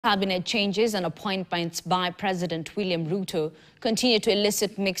Cabinet changes and appointments by President William Ruto continue to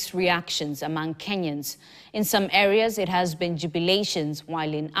elicit mixed reactions among Kenyans. In some areas, it has been jubilations,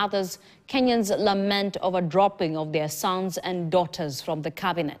 while in others, Kenyans lament over dropping of their sons and daughters from the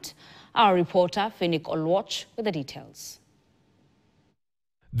cabinet. Our reporter, Finik Olwach, with the details.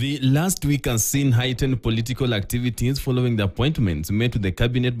 The last week has seen heightened political activities following the appointments made to the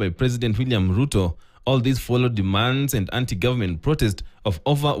cabinet by President William Ruto. All these followed demands and anti-government protest of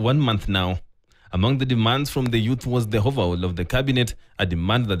over 1 month now. Among the demands from the youth was the overhaul of the cabinet, a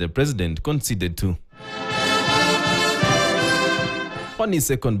demand that the president conceded to. On his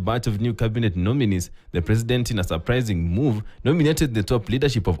second batch of new cabinet nominees, the president, in a surprising move, nominated the top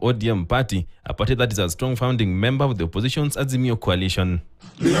leadership of ODM party, a party that is a strong founding member of the opposition's Azimio coalition.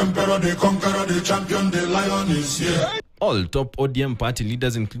 The emperor, the conqueror, the champion, the lion is here. All top ODM party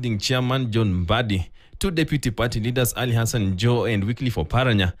leaders, including Chairman John Mbadi, two deputy party leaders Ali Hassan Joe and Wycliffe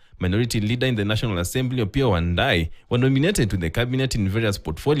Oparanya, minority leader in the National Assembly Opiyo Wandayi, were nominated to the cabinet in various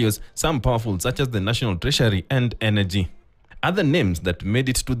portfolios, some powerful such as the National Treasury and Energy. Other names that made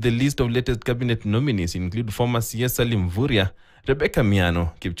it to the list of latest cabinet nominees include former CS Salim Mvurya, Rebecca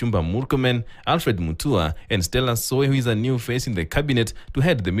Miano, Kipchumba Murkomen, Alfred Mutua, and Stella Soe, who is a new face in the cabinet to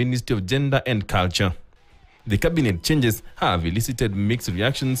head the Ministry of Gender and Culture. The cabinet changes have elicited mixed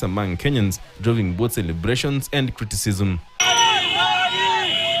reactions among Kenyans, driving both celebrations and criticism.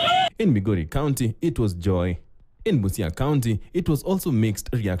 In Migori County, it was joy. In Busia County, it was also mixed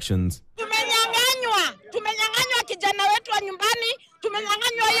reactions.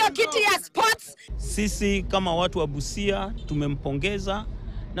 Sisi kama watu wa Busia tumempongeza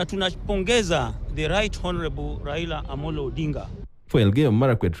na tunapongeza the Right Honorable Raila Amolo Odinga. For Elgeyo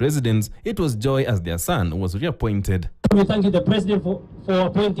Marakwet residents, it was joy as their son was reappointed. We thank you, the president, for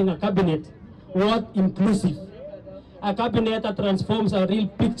appointing a cabinet what inclusive. A cabinet that transforms a real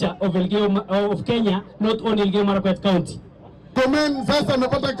picture of Kenya, not only Elgeyo Marakwet County. Komen sasa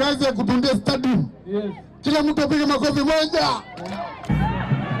amepata kazi ya kutundia stadium. Yes. Kila mtu apige makofi moja.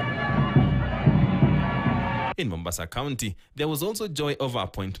 In Mombasa County, there was also joy over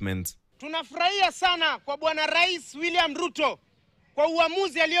appointments. Tunafurahia sana kwa Bwana Rais William Ruto kwa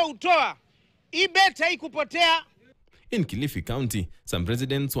uamuzi aliyoutoa. Hii bet haikupotea. In Kilifi County, some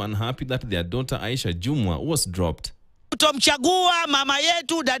residents were unhappy that their daughter Aisha Jumwa was dropped. Tutomchagua mama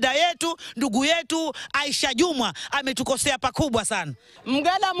yetu, dada yetu, ndugu yetu Aisha Jumwa ametukosea pakubwa sana.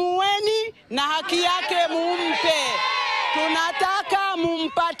 Mgada muweni na haki yake mumpe. Tunataka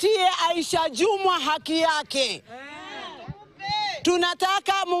mumpatie Aisha Jumwa haki yake.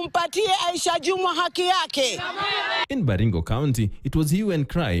 Tunataka mumpatie Aisha Jumwa haki yake. In Baringo County, it was hue and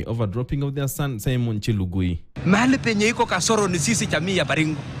cry over dropping of their son Simon Chelugui. Mahali penye iko kasoro ni sisi jamii ya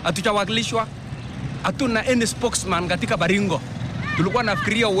Baringo. Hatujawakilishwa. Hatuna any spokesman katika Baringo. Tulikuwa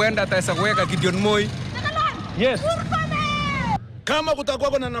nafikiria huenda ataweza kuweka Gideon Moi. Yes. Kama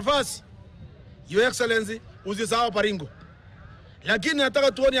kutakuwa na nafasi, Your Excellency, usisahau Baringo. Lakini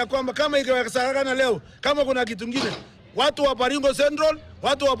nataka tuone ya kwamba kama ikiwezekana leo, kama kuna kitu kingine, watu wa Baringo Central,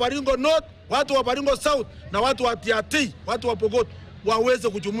 watu wa Baringo North, watu wa Baringo South na watu wa Tiaty, watu wa Pokot waweze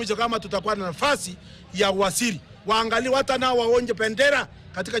kujumuisha kama tutakuwa na nafasi ya uwasili. Waangalie watu nao waonje bendera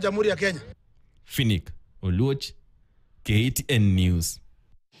katika Jamhuri ya Kenya. Finik Olwach, KTN News.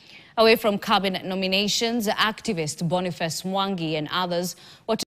 Away from cabinet nominations, activist Boniface Mwangi and others were